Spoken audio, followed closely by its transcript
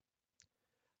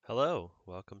Hello,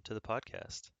 welcome to the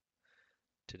podcast.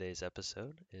 Today's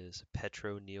episode is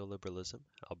Petro-Neoliberalism,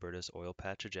 Alberta's Oil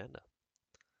Patch Agenda.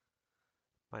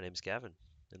 My name's Gavin.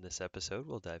 In this episode,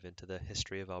 we'll dive into the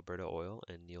history of Alberta Oil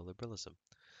and neoliberalism.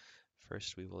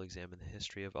 First, we will examine the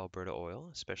history of Alberta Oil,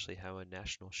 especially how a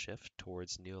national shift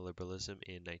towards neoliberalism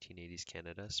in 1980s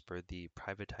Canada spurred the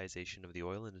privatization of the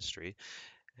oil industry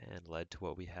and led to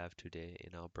what we have today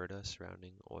in Alberta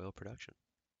surrounding oil production.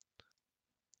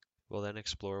 We'll then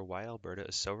explore why Alberta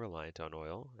is so reliant on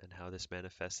oil and how this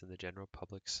manifests in the general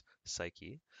public's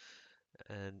psyche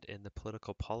and in the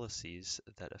political policies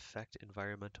that affect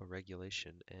environmental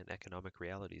regulation and economic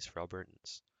realities for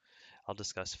Albertans. I'll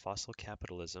discuss fossil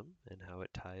capitalism and how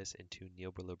it ties into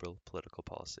neoliberal political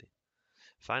policy.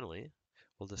 Finally,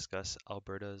 we'll discuss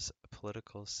Alberta's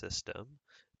political system,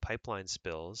 pipeline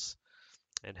spills,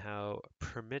 and how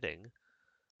permitting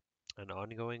an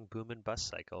ongoing boom and bust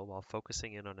cycle while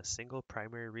focusing in on a single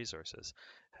primary resources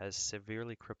has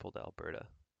severely crippled Alberta.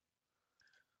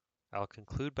 I'll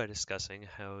conclude by discussing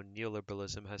how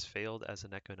neoliberalism has failed as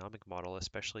an economic model,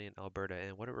 especially in Alberta,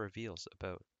 and what it reveals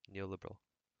about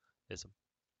neoliberalism.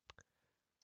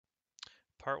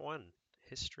 Part 1.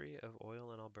 History of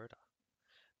Oil in Alberta.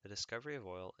 The discovery of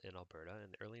oil in Alberta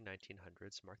in the early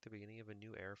 1900s marked the beginning of a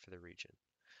new era for the region.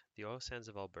 The oil sands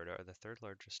of Alberta are the third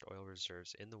largest oil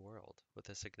reserves in the world, with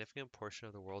a significant portion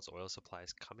of the world's oil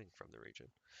supplies coming from the region.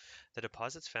 The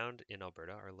deposits found in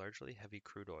Alberta are largely heavy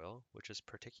crude oil, which is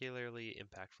particularly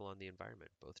impactful on the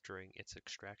environment, both during its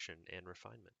extraction and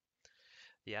refinement.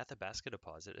 The Athabasca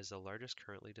deposit is the largest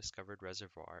currently discovered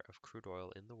reservoir of crude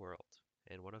oil in the world,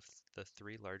 and one of the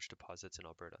three large deposits in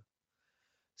Alberta.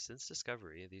 Since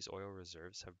discovery, these oil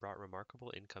reserves have brought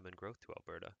remarkable income and growth to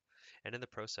Alberta, and in the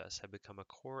process have become a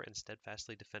core and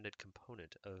steadfastly defended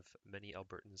component of many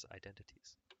Albertans'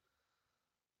 identities.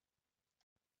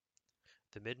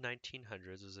 The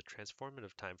mid-1900s was a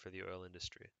transformative time for the oil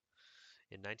industry.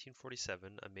 In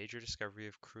 1947, a major discovery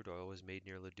of crude oil was made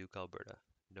near Leduc, Alberta.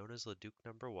 Known as Leduc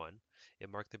No. 1,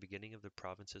 it marked the beginning of the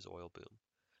province's oil boom.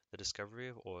 The discovery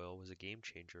of oil was a game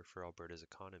changer for Alberta's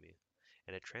economy,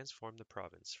 and it transformed the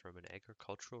province from an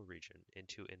agricultural region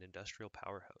into an industrial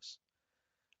powerhouse.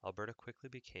 Alberta quickly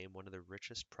became one of the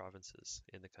richest provinces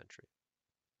in the country.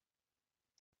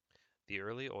 The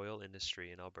early oil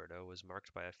industry in Alberta was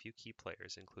marked by a few key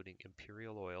players, including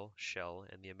Imperial Oil, Shell,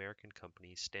 and the American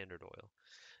company Standard Oil.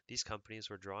 These companies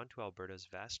were drawn to Alberta's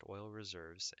vast oil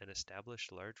reserves and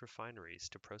established large refineries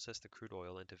to process the crude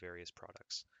oil into various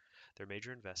products. Their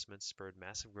major investments spurred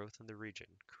massive growth in the region,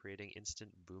 creating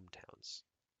instant boom towns.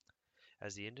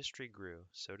 As the industry grew,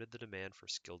 so did the demand for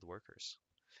skilled workers.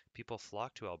 People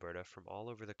flocked to Alberta from all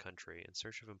over the country in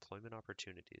search of employment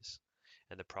opportunities,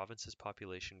 and the province's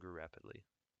population grew rapidly.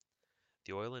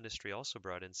 The oil industry also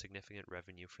brought in significant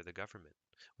revenue for the government,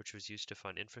 which was used to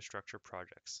fund infrastructure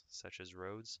projects such as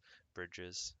roads,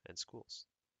 bridges, and schools.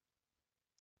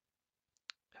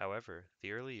 However,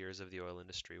 the early years of the oil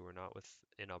industry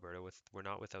in Alberta were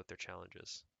not without their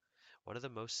challenges. One of the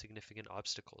most significant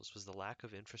obstacles was the lack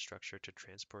of infrastructure to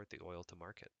transport the oil to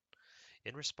market.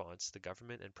 In response, the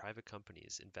government and private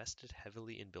companies invested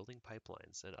heavily in building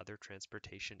pipelines and other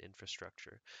transportation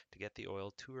infrastructure to get the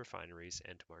oil to refineries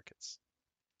and to markets.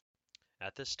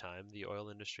 At this time, the oil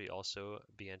industry also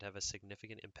began to have a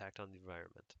significant impact on the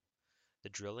environment. The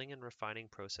drilling and refining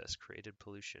process created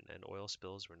pollution, and oil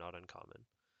spills were not uncommon.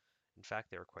 In fact,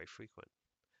 they were quite frequent.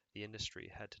 The industry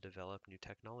had to develop new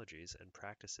technologies and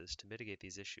practices to mitigate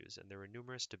these issues, and there were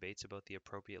numerous debates about the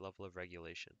appropriate level of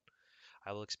regulation.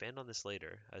 I will expand on this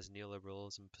later, as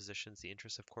neoliberalism positions the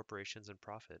interests of corporations and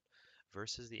profit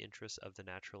versus the interests of the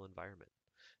natural environment,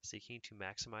 seeking to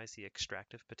maximize the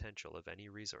extractive potential of any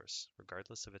resource,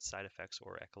 regardless of its side effects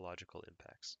or ecological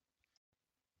impacts.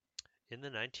 In the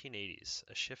 1980s,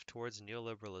 a shift towards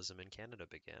neoliberalism in Canada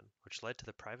began, which led to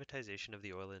the privatization of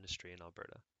the oil industry in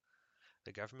Alberta.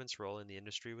 The government's role in the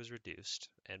industry was reduced,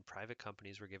 and private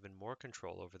companies were given more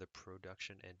control over the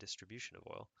production and distribution of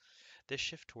oil. This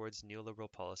shift towards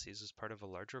neoliberal policies was part of a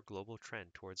larger global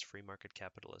trend towards free market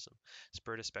capitalism,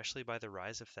 spurred especially by the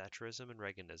rise of Thatcherism and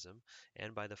Reaganism,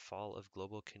 and by the fall of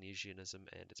global Keynesianism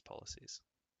and its policies.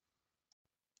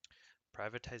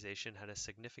 Privatization had a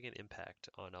significant impact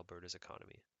on Alberta's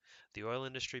economy. The oil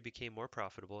industry became more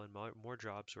profitable and more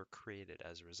jobs were created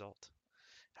as a result.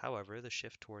 However, the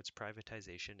shift towards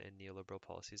privatization and neoliberal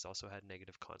policies also had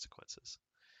negative consequences.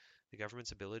 The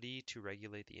government's ability to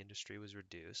regulate the industry was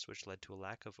reduced, which led to a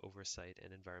lack of oversight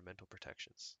and environmental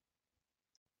protections.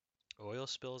 Oil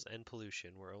spills and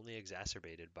pollution were only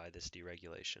exacerbated by this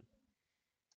deregulation.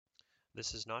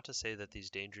 This is not to say that these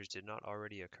dangers did not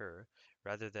already occur,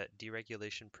 rather that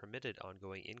deregulation permitted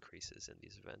ongoing increases in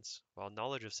these events, while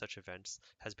knowledge of such events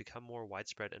has become more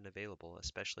widespread and available,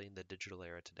 especially in the digital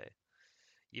era today.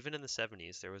 Even in the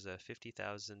 70s, there was a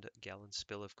 50,000 gallon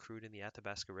spill of crude in the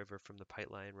Athabasca River from the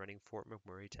pipeline running Fort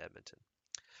McMurray to Edmonton.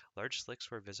 Large slicks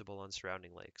were visible on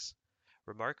surrounding lakes.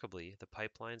 Remarkably, the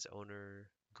pipeline's owner,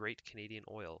 Great Canadian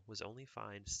Oil, was only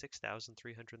fined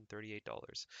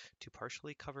 $6,338 to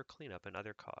partially cover cleanup and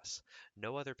other costs.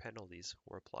 No other penalties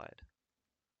were applied.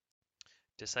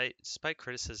 Despite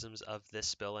criticisms of this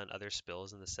spill and other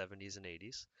spills in the 70s and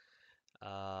 80s,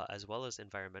 as well as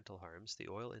environmental harms, the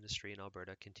oil industry in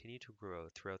Alberta continued to grow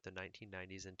throughout the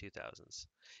 1990s and 2000s.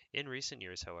 In recent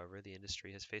years, however, the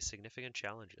industry has faced significant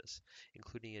challenges,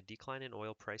 including a decline in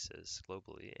oil prices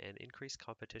globally and increased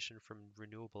competition from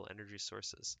renewable energy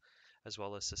sources, as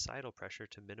well as societal pressure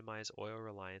to minimize oil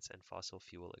reliance and fossil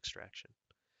fuel extraction.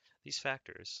 These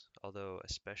factors, although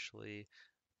especially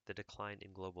the decline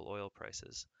in global oil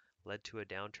prices, led to a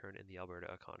downturn in the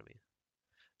Alberta economy.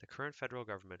 The current federal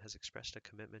government has expressed a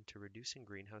commitment to reducing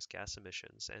greenhouse gas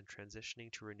emissions and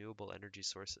transitioning to renewable energy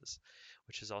sources,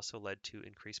 which has also led to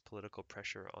increased political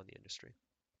pressure on the industry.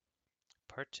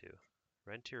 Part 2.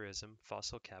 Rentierism,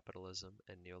 Fossil Capitalism,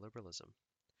 and Neoliberalism.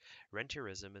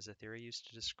 Rentierism is a theory used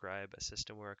to describe a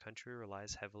system where a country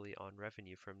relies heavily on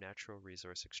revenue from natural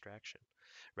resource extraction,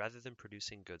 rather than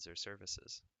producing goods or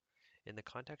services. In the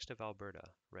context of Alberta,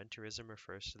 rentierism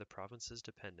refers to the province's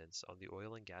dependence on the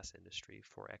oil and gas industry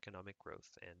for economic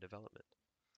growth and development.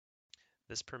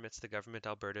 This permits the government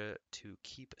of Alberta to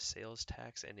keep sales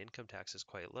tax and income taxes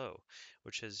quite low,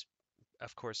 which is,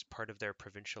 of course, part of their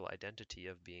provincial identity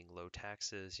of being low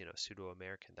taxes,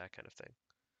 pseudo-American, that kind of thing.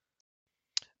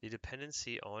 The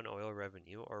dependency on oil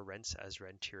revenue, or rents as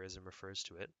rentierism refers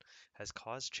to it, has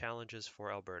caused challenges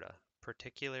for Alberta,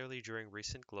 particularly during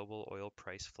recent global oil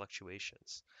price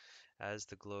fluctuations, as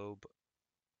the globe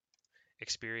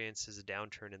experiences a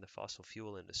downturn in the fossil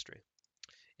fuel industry.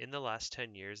 In the last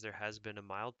 10 years, there has been a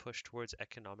mild push towards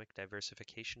economic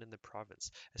diversification in the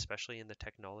province, especially in the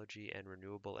technology and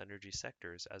renewable energy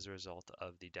sectors as a result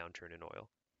of the downturn in oil.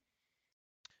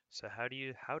 So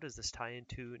how does this tie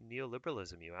into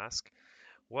neoliberalism, you ask?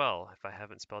 Well, if I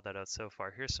haven't spelled that out so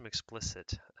far, here's some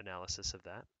explicit analysis of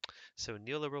that. So,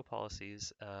 neoliberal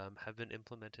policies have been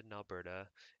implemented in Alberta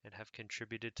and have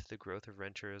contributed to the growth of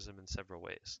rentierism in several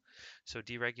ways. So,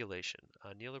 deregulation.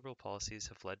 Neoliberal policies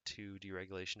have led to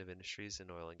deregulation of industries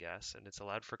in oil and gas, and it's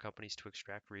allowed for companies to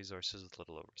extract resources with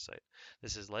little oversight.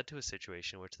 This has led to a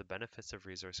situation in which the benefits of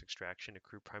resource extraction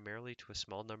accrue primarily to a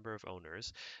small number of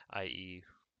owners, i.e.,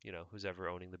 who's ever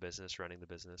owning the business, running the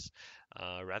business,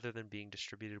 rather than being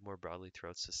distributed more broadly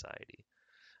throughout society.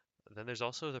 Then there's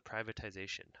also the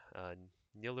privatization.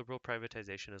 Neoliberal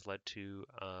privatization has led to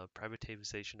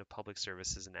privatization of public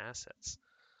services and assets.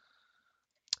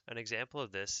 An example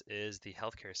of this is the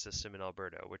healthcare system in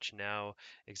Alberta, which now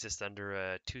exists under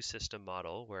a two-system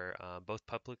model where both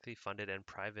publicly funded and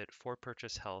private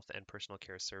for-purchase health and personal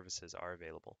care services are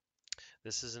available.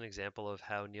 This is an example of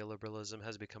how neoliberalism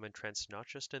has become entrenched not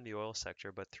just in the oil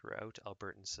sector but throughout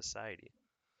Albertan society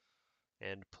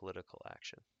and political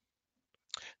action.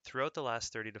 Throughout the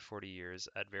last 30 to 40 years,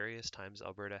 at various times,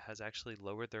 Alberta has actually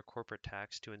lowered their corporate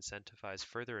tax to incentivize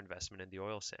further investment in the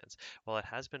oil sands. While it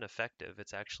has been effective,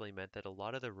 it's actually meant that a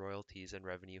lot of the royalties and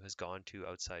revenue has gone to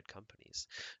outside companies.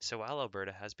 So while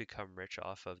Alberta has become rich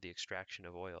off of the extraction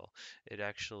of oil, it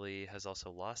actually has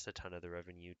also lost a ton of the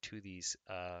revenue to these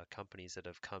companies that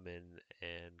have come in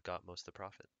and got most of the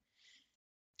profit.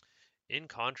 In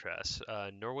contrast,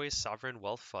 Norway's sovereign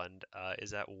wealth fund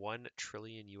is at 1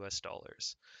 trillion US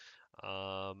dollars,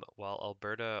 while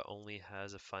Alberta only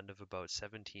has a fund of about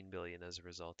 17 billion as a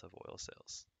result of oil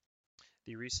sales.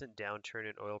 The recent downturn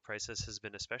in oil prices has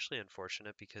been especially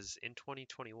unfortunate because in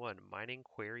 2021, mining,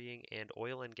 quarrying, and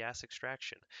oil and gas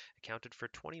extraction accounted for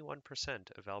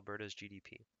 21% of Alberta's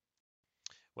GDP.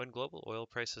 When global oil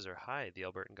prices are high, the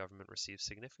Albertan government receives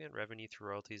significant revenue through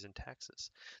royalties and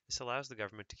taxes. This allows the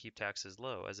government to keep taxes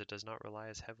low, as it does not rely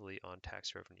as heavily on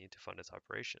tax revenue to fund its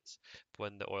operations.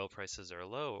 When the oil prices are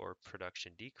low or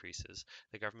production decreases,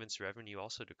 the government's revenue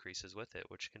also decreases with it,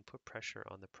 which can put pressure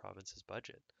on the province's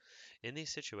budget. In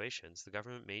these situations, the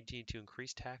government may need to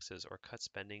increase taxes or cut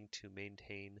spending to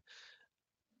maintain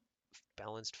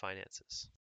balanced finances.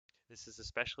 This is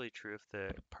especially true if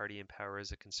the party in power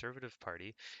is a conservative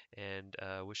party and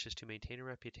wishes to maintain a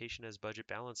reputation as budget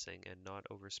balancing and not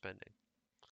overspending.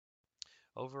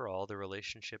 Overall, the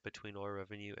relationship between oil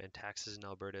revenue and taxes in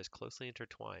Alberta is closely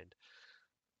intertwined.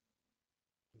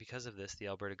 Because of this, the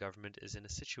Alberta government is in a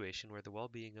situation where the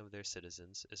well-being of their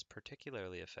citizens is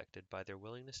particularly affected by their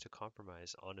willingness to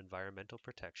compromise on environmental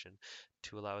protection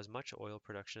to allow as much oil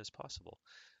production as possible,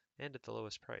 and at the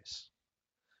lowest price.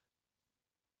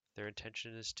 Their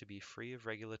intention is to be free of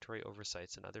regulatory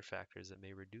oversights and other factors that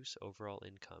may reduce overall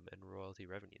income and royalty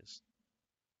revenues.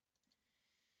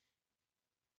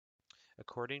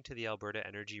 According to the Alberta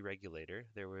Energy Regulator,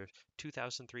 there were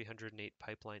 2,308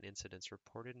 pipeline incidents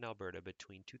reported in Alberta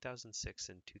between 2006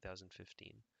 and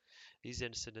 2015. These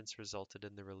incidents resulted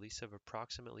in the release of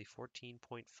approximately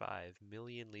 14.5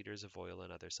 million liters of oil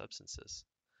and other substances.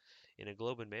 In a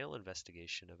Globe and Mail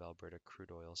investigation of Alberta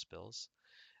crude oil spills,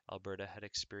 Alberta had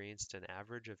experienced an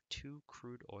average of 2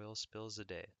 crude oil spills a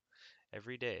day,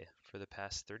 every day, for the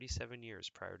past 37 years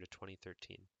prior to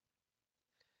 2013.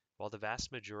 While the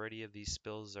vast majority of these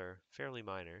spills are fairly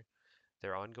minor,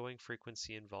 their ongoing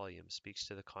frequency and volume speaks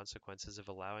to the consequences of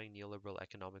allowing neoliberal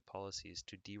economic policies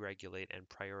to deregulate and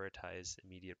prioritize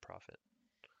immediate profit.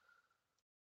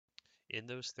 In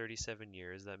those 37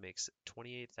 years, that makes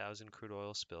 28,000 crude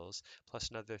oil spills, plus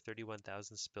another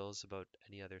 31,000 spills about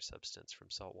any other substance, from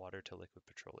salt water to liquid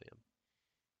petroleum.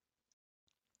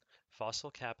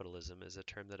 Fossil capitalism is a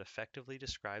term that effectively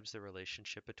describes the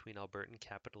relationship between Albertan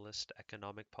capitalist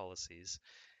economic policies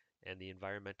and the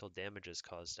environmental damages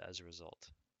caused as a result.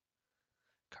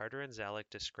 Carter and Zalek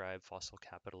describe fossil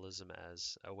capitalism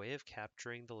as a way of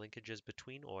capturing the linkages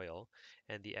between oil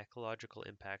and the ecological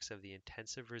impacts of the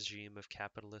intensive regime of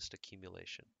capitalist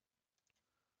accumulation.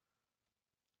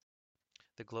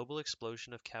 The global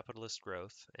explosion of capitalist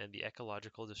growth and the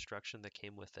ecological destruction that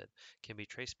came with it can be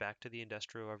traced back to the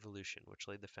Industrial Revolution, which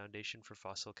laid the foundation for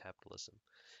fossil capitalism,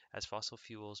 as fossil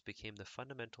fuels became the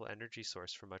fundamental energy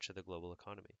source for much of the global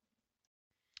economy.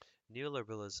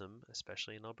 Neoliberalism,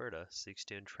 especially in Alberta, seeks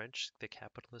to entrench the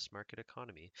capitalist market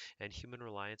economy and human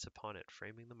reliance upon it,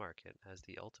 framing the market as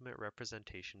the ultimate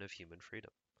representation of human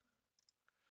freedom.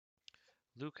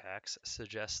 Lukács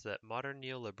suggests that modern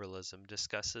neoliberalism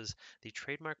discusses the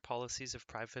trademark policies of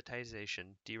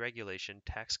privatization, deregulation,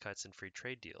 tax cuts, and free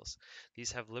trade deals.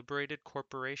 These have liberated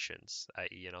corporations,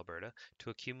 i.e. in Alberta, to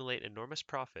accumulate enormous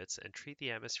profits and treat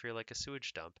the atmosphere like a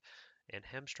sewage dump, and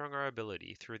hamstrung our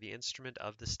ability through the instrument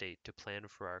of the state to plan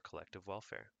for our collective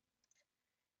welfare.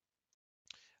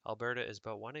 Alberta is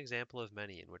but one example of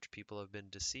many in which people have been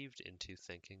deceived into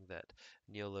thinking that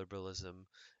neoliberalism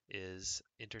is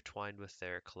intertwined with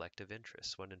their collective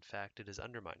interests, when in fact it is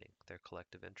undermining their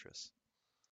collective interests.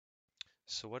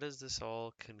 So, what does this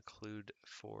all conclude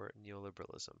for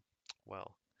neoliberalism?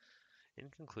 Well, in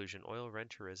conclusion, oil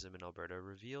renterism in Alberta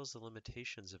reveals the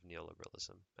limitations of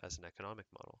neoliberalism as an economic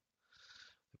model.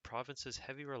 The province's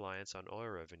heavy reliance on oil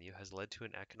revenue has led to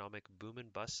an economic boom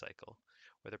and bust cycle,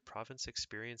 where the province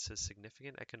experiences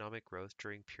significant economic growth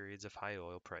during periods of high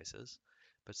oil prices,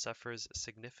 but suffers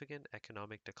significant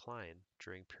economic decline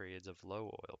during periods of low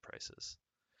oil prices.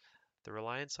 The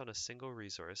reliance on a single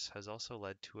resource has also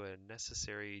led to a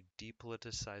necessary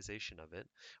depoliticization of it,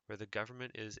 where the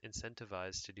government is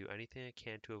incentivized to do anything it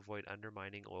can to avoid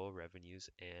undermining oil revenues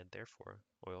and, therefore,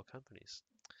 oil companies,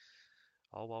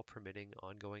 all while permitting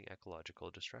ongoing ecological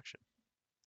destruction.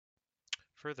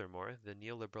 Furthermore, the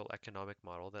neoliberal economic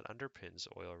model that underpins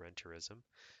oil renterism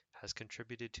has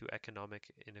contributed to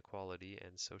economic inequality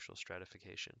and social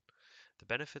stratification. The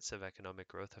benefits of economic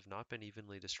growth have not been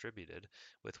evenly distributed,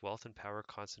 with wealth and power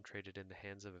concentrated in the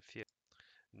hands of a few,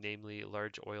 namely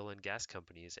large oil and gas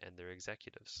companies and their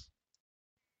executives.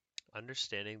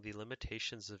 Understanding the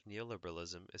limitations of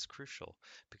neoliberalism is crucial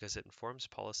because it informs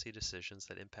policy decisions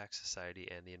that impact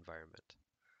society and the environment.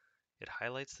 It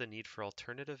highlights the need for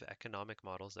alternative economic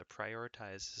models that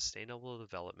prioritize sustainable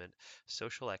development,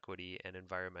 social equity, and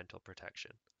environmental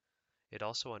protection. It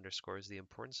also underscores the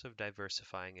importance of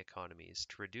diversifying economies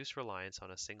to reduce reliance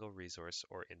on a single resource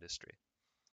or industry.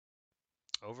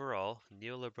 Overall,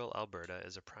 neoliberal Alberta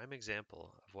is a prime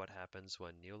example of what happens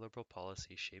when neoliberal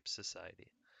policy shapes society.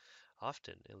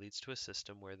 Often, it leads to a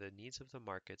system where the needs of the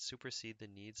market supersede the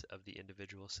needs of the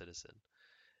individual citizen,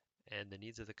 and the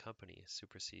needs of the company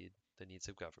supersede the needs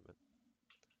of government.